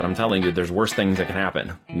I'm telling you, there's worse things that can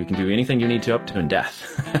happen. You can do anything you need to up to in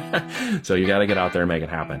death. So you got to get out there and make it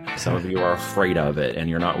happen. Some of you are afraid of it, and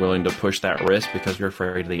you're not willing to push that risk because you're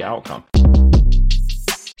afraid of the outcome.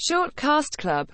 Short Cast Club.